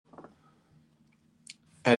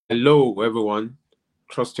Hello, everyone.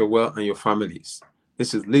 Trust your well and your families.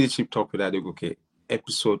 This is Leadership Talk with Adegoke,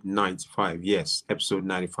 episode 95. Yes, episode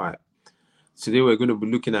 95. Today, we're going to be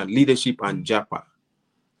looking at leadership and JAPA.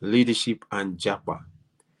 Leadership and JAPA.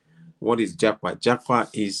 What is JAPA? JAPA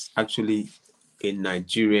is actually a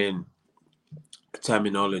Nigerian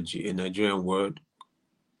terminology, a Nigerian word,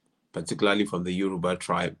 particularly from the Yoruba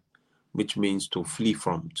tribe, which means to flee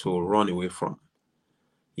from, to run away from.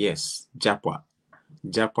 Yes, JAPA.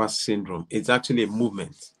 JAPA syndrome. It's actually a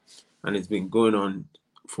movement, and it's been going on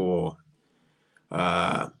for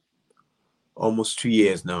almost 2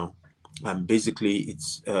 years now. And basically,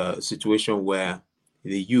 it's a situation where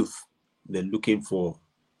the youth, they're looking for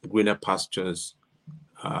greener pastures,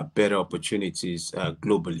 better opportunities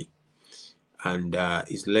globally. And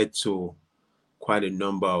it's led to quite a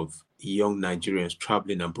number of young Nigerians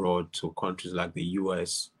traveling abroad to countries like the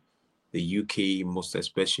US, the UK, most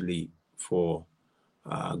especially for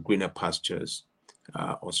greener pastures,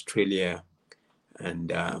 Australia,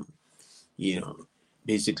 and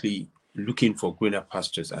basically looking for greener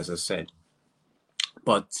pastures, as I said.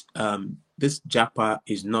 But this JAPA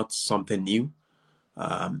is not something new.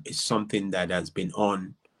 It's something that has been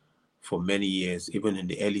on for many years. Even in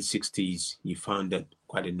the early 60s, you found that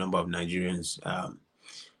quite a number of Nigerians,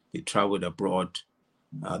 they traveled abroad,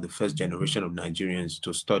 the first generation of Nigerians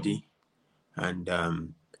to study, and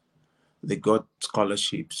they got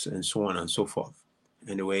scholarships and so on and so forth.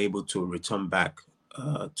 And they were able to return back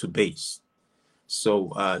to base.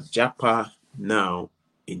 So JAPA now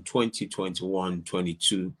in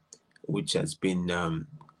 2021-22, which has been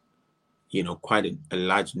quite a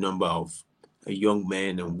large number of young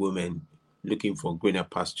men and women looking for greener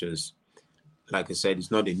pastures. Like I said,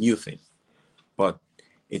 it's not a new thing, but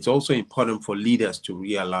it's also important for leaders to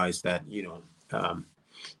realize that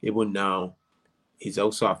even now it's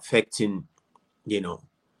also affecting human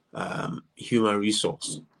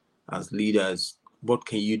resource. As leaders, what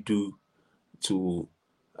can you do to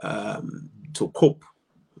cope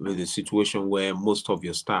with the situation where most of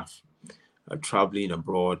your staff are traveling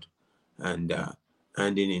abroad and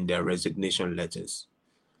handing in their resignation letters?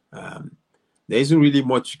 There isn't really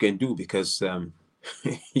much you can do because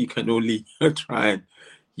you can only try and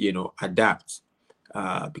adapt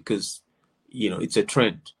because it's a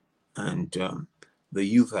trend, and the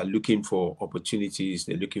youth are looking for opportunities,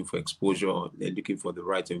 they're looking for exposure, they're looking for the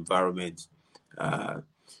right environment,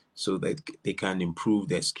 so that they can improve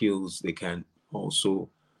their skills. They can also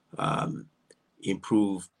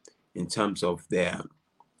improve in terms of their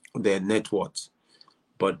net worth,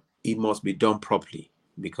 but it must be done properly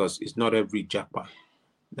because it's not every JAPA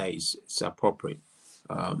that is appropriate.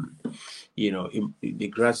 The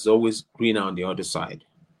grass is always greener on the other side,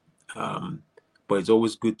 but it's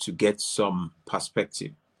always good to get some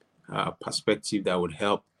perspective that would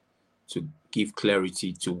help to give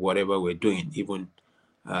clarity to whatever we're doing, even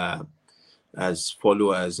as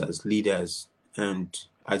followers, as leaders. And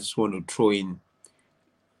I just want to throw in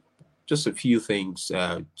just a few things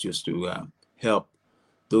just to help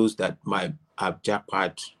those that might have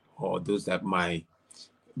jackpot or those that might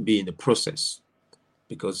be in the process,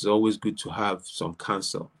 because it's always good to have some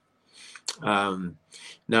counsel.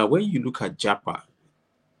 Now, when you look at JAPA,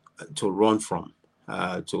 to run from,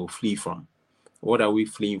 to flee from, what are we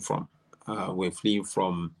fleeing from? We're fleeing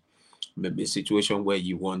from maybe a situation where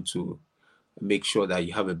you want to make sure that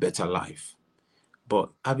you have a better life.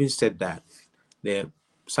 But having said that, there are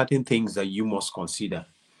certain things that you must consider.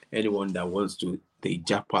 Anyone that wants to the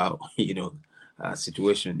JAPA,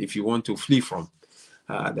 situation, if you want to flee from,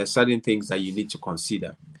 there are certain things that you need to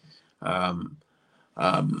consider.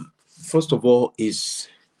 First of all, is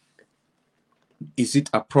it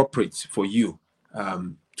appropriate for you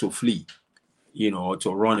to flee, or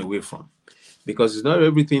to run away from? Because it's not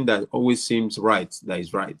everything that always seems right that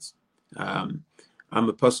is right. I'm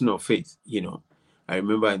a person of faith. I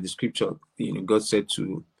remember in the scripture, God said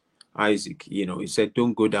to Isaac, he said,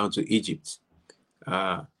 don't go down to Egypt.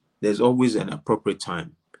 There's always an appropriate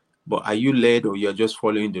time. But are you led, or you're just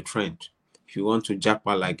following the trend? If you want to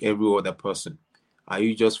JAPA like every other person, are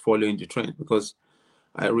you just following the trend? Because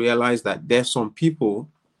I realize that there's some people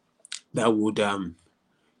that would,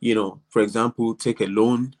 for example, take a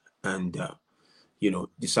loan and,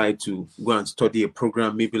 decide to go and study a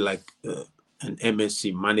program, maybe like an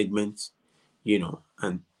MSc management,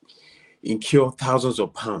 and incur thousands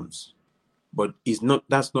of pounds. But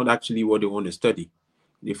that's not actually what they want to study.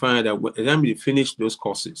 They find that by the time they finish those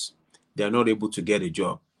courses, they're not able to get a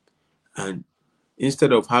job. And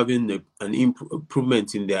instead of having an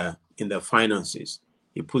improvement in their finances,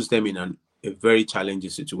 it puts them in a very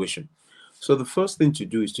challenging situation. So the first thing to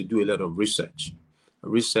do is to do a lot of research.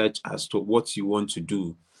 research as to what you want to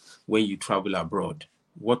do when you travel abroad.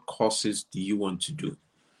 What courses do you want to do?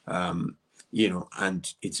 And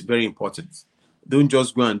it's very important. Don't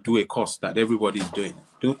just go and do a course that everybody's doing.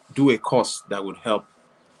 Do a course that would help,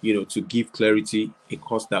 to give clarity, a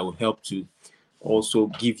course that will help to also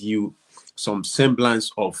give you some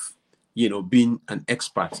semblance of, being an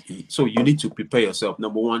expert. So you need to prepare yourself.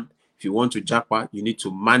 Number one, if you want to japa, you need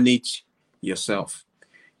to manage yourself,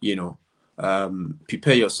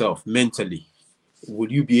 prepare yourself mentally.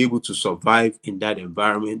 Will you be able to survive in that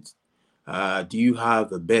environment? Do you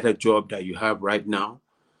have a better job that you have right now?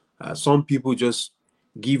 Some people just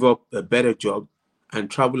give up a better job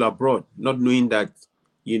and travel abroad, not knowing that,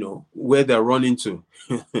 where they're running to.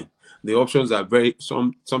 The options are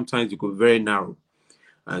sometimes it could be very narrow.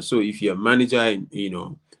 And so if you're a manager in,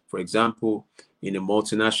 for example, in a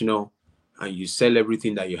multinational, and you sell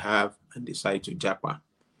everything that you have and decide to japa,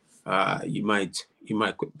 it might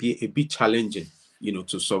be a bit challenging,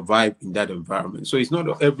 to survive in that environment. So it's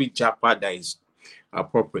not every japa that is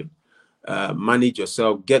appropriate. Manage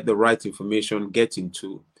yourself, get the right information, get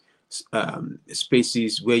into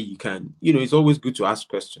spaces where you can, it's always good to ask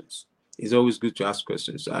questions. It's always good to ask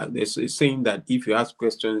questions. There's a saying that if you ask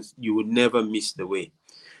questions, you will never miss the way.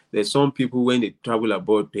 There's some people, when they travel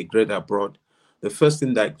abroad, they grad abroad, the first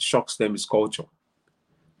thing that shocks them is culture.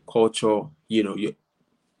 Culture,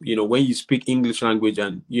 when you speak English language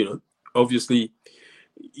and, obviously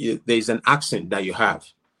there's an accent that you have.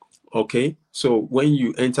 Okay, so when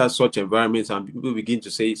you enter such environments and people begin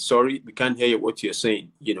to say, sorry, we can't hear what you're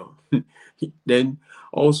saying, then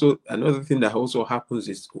also another thing that also happens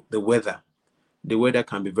is the weather. The weather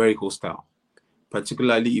can be very hostile,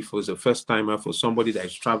 particularly if it was a first timer, for somebody that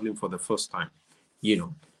is traveling for the first time,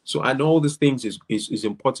 So, and all these things is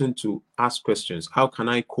important to ask questions. How can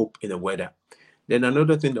I cope in the weather? Then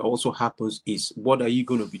another thing that also happens is, what are you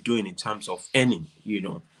going to be doing in terms of earning?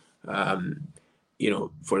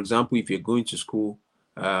 For example, if you're going to school,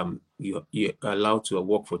 you're allowed to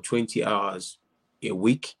work for 20 hours a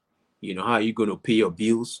week. How are you going to pay your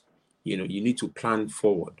bills? You need to plan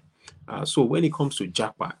forward. So when it comes to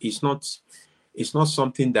japa, it's not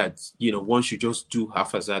something that one should just do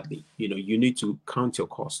haphazardly. You need to count your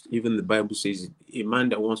cost. Even the Bible says a man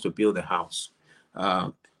that wants to build a house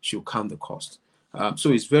should count the cost.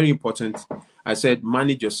 So it's very important. I said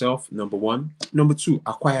manage yourself, number one. Number two,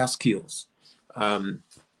 acquire skills.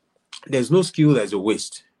 There's no skill that's a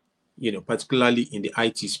waste, particularly in the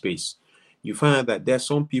IT space. You find that there are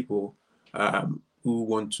some people who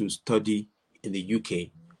want to study in the UK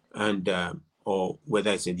and or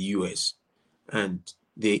whether it's in the US, and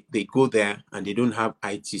they go there and they don't have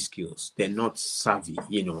IT skills. They're not savvy,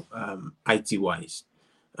 IT wise.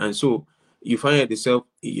 And so you find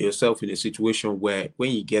yourself in a situation where when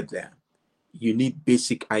you get there, you need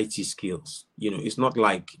basic IT skills. It's not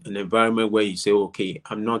like an environment where you say, okay,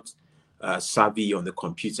 I'm not savvy on the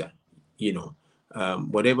computer.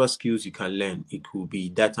 Whatever skills you can learn, it could be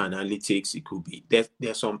data analytics, it could be,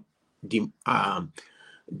 there's some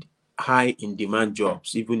high in demand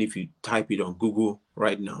jobs. Even if you type it on Google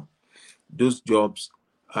right now, those jobs,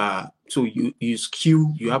 so you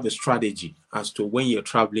have a strategy as to when you're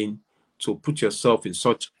traveling to put yourself in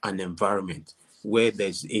such an environment where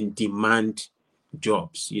there's in demand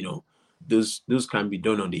jobs. Those can be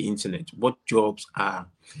done on the internet. What jobs are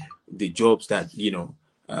the jobs that you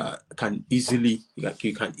can easily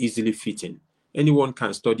fit in? Anyone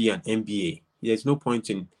can study an MBA. There's no point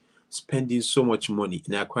in spending so much money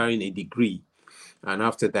in acquiring a degree, and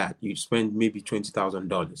after that you spend maybe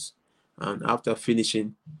 $20,000, and after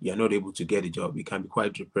finishing you're not able to get a job. It can be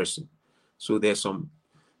quite depressing. So there's some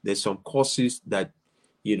courses that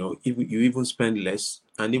if you even spend less,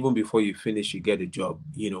 and even before you finish you get a job,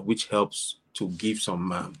 which helps to give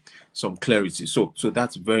some clarity. So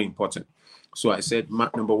that's very important. So I said,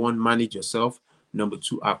 number one, manage yourself. Number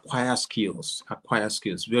two, acquire skills.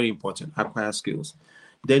 Very important. Acquire skills.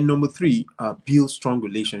 Then number three, build strong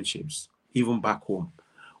relationships even back home.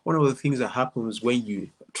 One of the things that happens when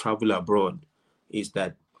you travel abroad is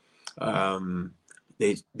that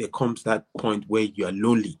there comes that point where you are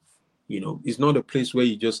lonely. It's not a place where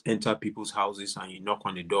you just enter people's houses and you knock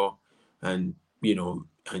on the door and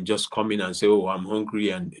and just come in and say, oh, I'm hungry,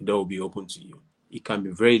 and the door will be open to you. It can be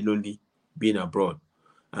very lonely being abroad.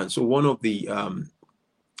 And so one of the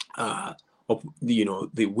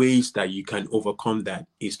the ways that you can overcome that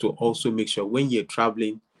is to also make sure when you're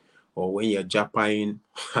traveling or when you're japaing,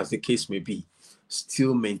 as the case may be,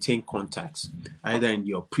 still maintain contacts either in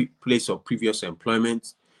your place of previous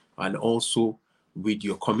employment and also with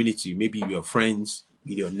your community, maybe your friends,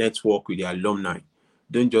 with your network, with your alumni.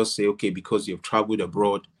 Don't just say, okay, because you've traveled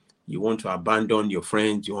abroad, you want to abandon your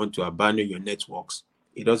friends, you want to abandon your networks.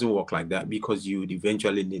 It doesn't work like that, because you would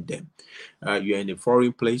eventually need them. You're in a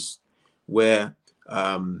foreign place where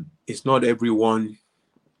it's not everyone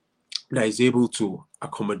that is able to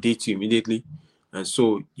accommodate you immediately. And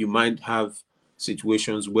so you might have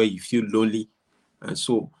situations where you feel lonely. And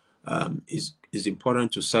so it's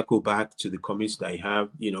important to circle back to the community that you have.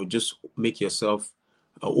 Just make yourself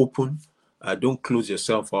open. Don't close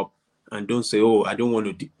yourself up, and don't say, oh, I don't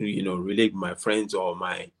want to, relate with my friends or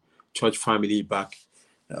my church family back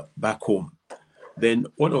home. Then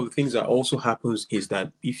one of the things that also happens is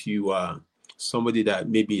that if you are somebody that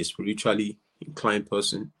maybe a spiritually inclined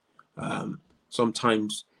person,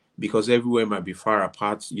 sometimes, because everywhere might be far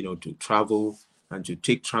apart, to travel and to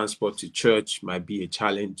take transport to church might be a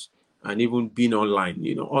challenge. And even being online,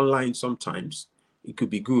 online sometimes it could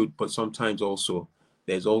be good, but sometimes also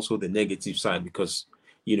there's also the negative side, because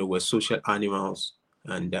we're social animals,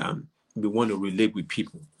 and we want to relate with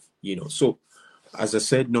people. So as I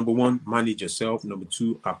said, number one, manage yourself. Number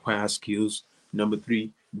two, acquire skills. Number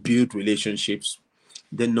three, build relationships.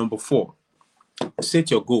 Then number four,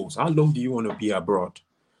 set your goals. How long do you want to be abroad?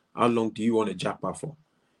 How long do you want to japa for?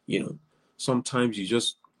 Sometimes you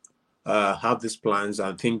just have these plans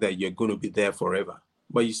and think that you're going to be there forever.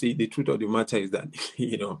 But you see, the truth of the matter is that,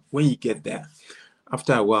 when you get there,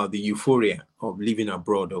 after a while, the euphoria of living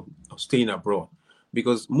abroad, of staying abroad,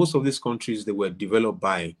 because most of these countries, they were developed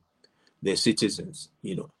by their citizens,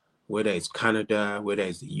 whether it's Canada, whether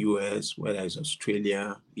it's the US, whether it's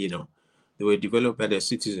Australia, they were developed by their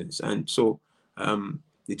citizens. And so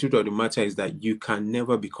the truth of the matter is that you can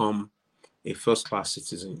never become a first class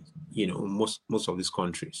citizen, in most of these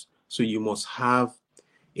countries. So you must have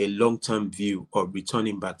a long-term view of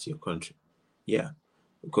returning back to your country. Yeah.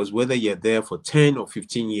 Because whether you're there for 10 or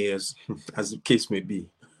 15 years, as the case may be,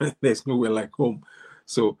 there's nowhere like home.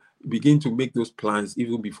 So begin to make those plans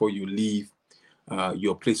even before you leave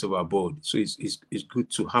your place of abode. So it's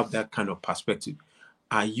good to have that kind of perspective.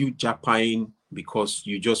 Are you japaing because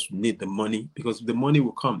you just need the money? Because the money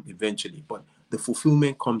will come eventually, but the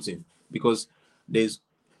fulfillment comes in because there's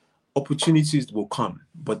opportunities will come,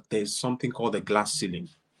 but there's something called a glass ceiling.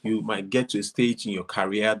 You might get to a stage in your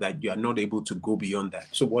career that you are not able to go beyond that.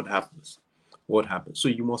 So what happens? What happens? So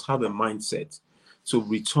you must have a mindset to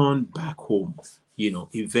return back home,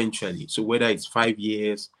 eventually. So whether it's 5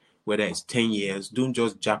 years, whether it's 10 years, don't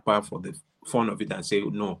just japa for the fun of it and say,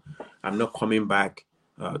 no, I'm not coming back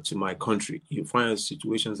to my country. You find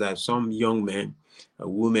situations that some young men,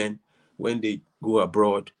 women, when they go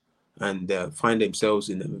abroad and find themselves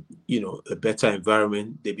in a better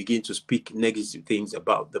environment, they begin to speak negative things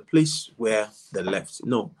about the place where they left.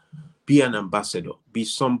 No, be an ambassador, be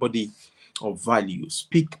somebody of value,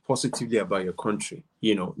 speak positively about your country.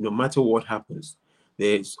 No matter what happens,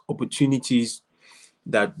 there's opportunities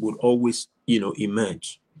that would always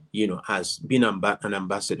emerge as being an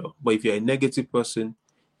ambassador. But if you're a negative person,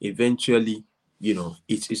 eventually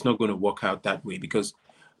it's not going to work out that way, because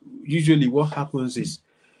usually what happens is,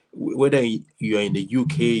 whether you're in the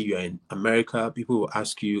UK, you're in America, people will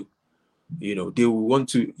ask you, they will want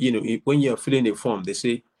to, when you're filling a form, they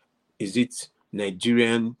say, is it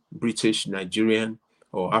Nigerian, British, Nigerian,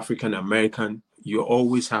 or African American? You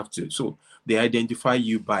always have to. So they identify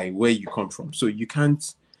you by where you come from. So you can't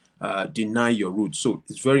deny your roots. So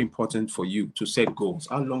it's very important for you to set goals.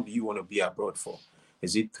 How long do you want to be abroad for?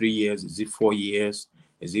 Is it 3 years? Is it 4 years?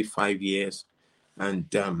 Is it 5 years?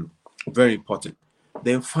 And very important.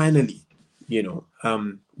 Then finally,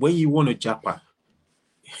 when you want to japa,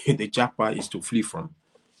 the japa is to flee from,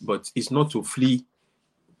 but it's not to flee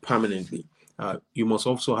permanently. You must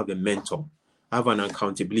also have a mentor, have an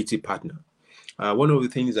accountability partner. One of the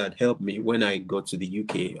things that helped me when I got to the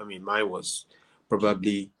UK, I mean, mine was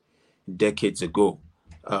probably decades ago.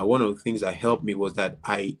 One of the things that helped me was that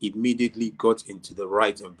I immediately got into the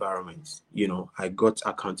right environment. I got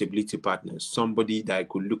accountability partners, somebody that I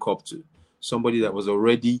could look up to, somebody that was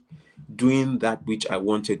already doing that which I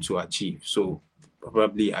wanted to achieve. So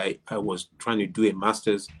probably I was trying to do a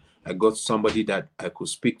master's. I got somebody that I could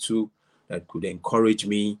speak to, that could encourage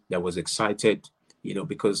me, that was excited,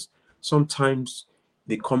 because sometimes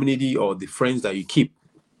the community or the friends that you keep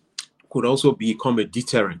could also become a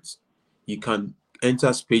deterrent. You can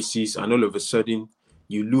enter spaces and all of a sudden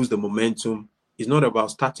you lose the momentum. It's not about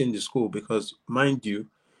starting the school, because mind you,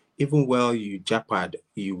 even while you japad,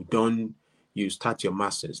 you start your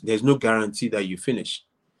masters, there's no guarantee that you finish.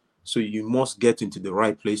 So you must get into the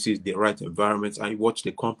right places, the right environments, and watch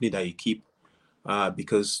the company that you keep,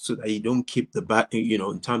 because so that you don't keep the bad,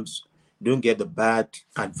 in terms, don't get the bad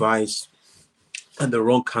advice and the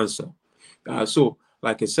wrong counsel. So,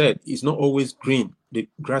 like I said, it's not always green. The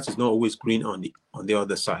grass is not always green on the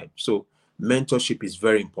other side. So, mentorship is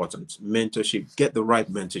very important. Mentorship, get the right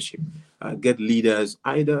mentorship. Get leaders,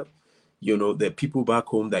 either the people back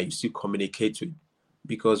home that you still communicate with,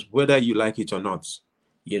 because whether you like it or not,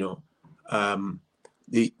 you know, um,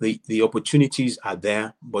 the opportunities are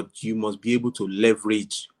there, but you must be able to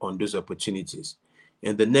leverage on those opportunities.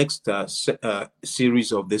 In the next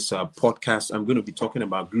series of this podcast, I'm going to be talking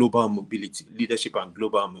about global mobility, leadership and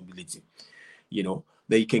global mobility.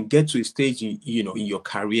 That you can get to a stage in your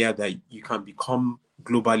career that you can become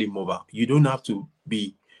globally mobile. You don't have to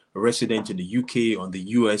be a resident in the UK or the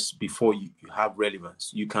US before you have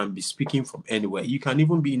relevance. You can be speaking from anywhere. You can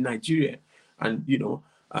even be in Nigeria, and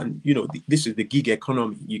this is the gig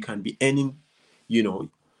economy. You can be earning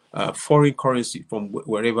foreign currency from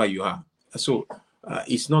wherever you are. So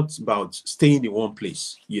it's not about staying in one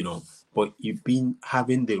place, but you've been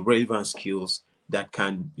having the relevant skills that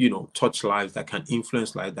can, touch lives, that can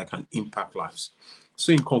influence lives, that can impact lives.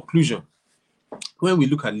 So in conclusion, when we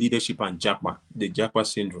look at leadership and JAPA, the JAPA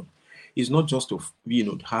syndrome, it's not just to,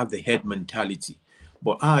 have the head mentality,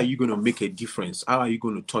 but how are you going to make a difference? How are you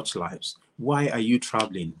going to touch lives? Why are you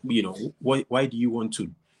traveling? Why do you want to,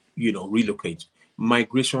 relocate?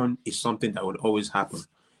 Migration is something that would always happen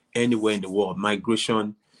anywhere in the world.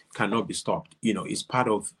 Migration cannot be stopped. It's part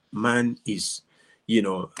of man is,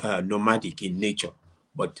 nomadic in nature.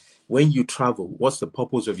 But when you travel, what's the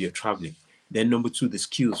purpose of your traveling? Then number two, the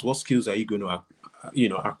skills. What skills are you going to,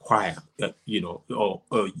 acquire,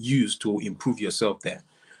 or use to improve yourself there?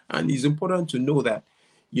 And it's important to know that,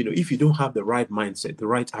 if you don't have the right mindset, the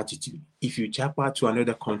right attitude, if you jump out to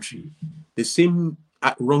another country, the same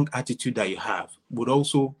wrong attitude that you have would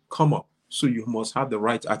also come up. So you must have the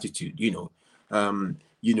right attitude,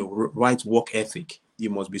 right work ethic. You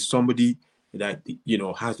must be somebody that,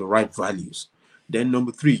 has the right values. Then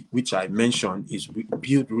number three, which I mentioned, is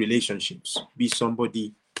build relationships. Be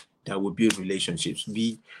somebody that will build relationships.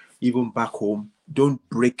 Be even back home. Don't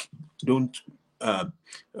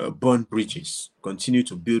burn bridges. Continue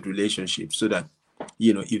to build relationships so that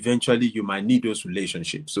eventually you might need those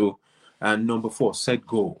relationships. So, and number four, set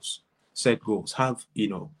goals. Set goals. Have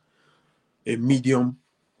a medium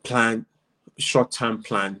plan, short-term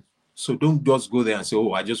plan. So don't just go there and say,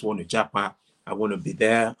 "Oh, I just want to japa. I want to be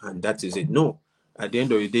there, and that is it." No. At the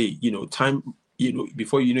end of the day, time.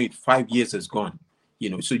 Before you know it, 5 years is gone.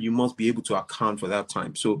 So you must be able to account for that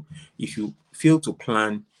time. So if you fail to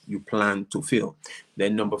plan, you plan to fail.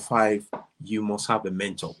 Then number five, you must have a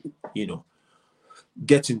mentor.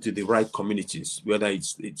 Get into the right communities, whether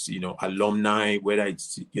it's alumni, whether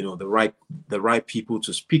it's the right people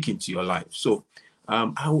to speak into your life. So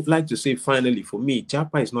I would like to say finally, for me,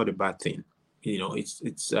 japa is not a bad thing.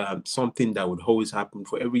 It's something that would always happen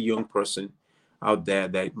for every young person out there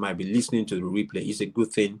that might be listening to the replay. It's a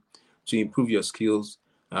good thing to improve your skills,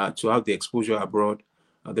 to have the exposure abroad.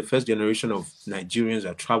 The first generation of Nigerians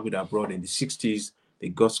that traveled abroad in the 60s, they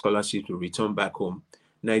got scholarships to return back home.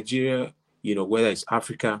 Nigeria, whether it's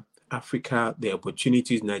Africa, the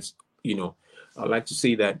opportunities, I like to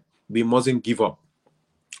say that we mustn't give up.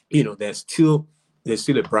 There's still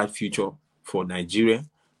a bright future for Nigeria,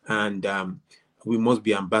 and we must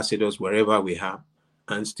be ambassadors wherever we are,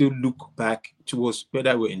 and still look back towards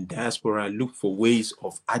whether we're in diaspora, look for ways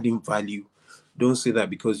of adding value. Don't say that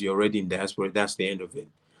because you're already in diaspora, that's the end of it.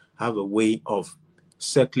 Have a way of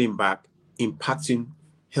circling back, impacting,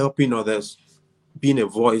 helping others, being a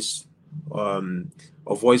voice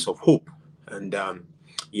of hope. And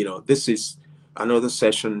this is another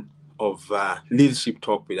session of Leadership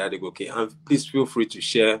Talk with Adegoke. And please feel free to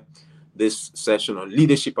share this session on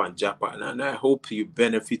leadership and JAPA. And I hope you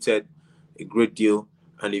benefited a great deal.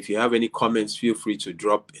 And if you have any comments, feel free to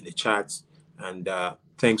drop in the chat. And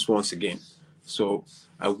thanks once again. So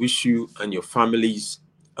I wish you and your families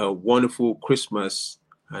a wonderful Christmas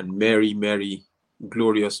and merry,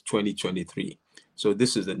 glorious 2023. So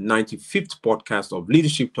this is the 95th podcast of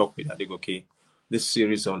Leadership Talk with Adegoke. This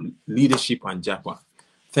series on leadership and JAPA.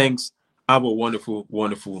 Thanks. Have a wonderful,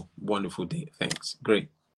 wonderful, wonderful day. Thanks. Great.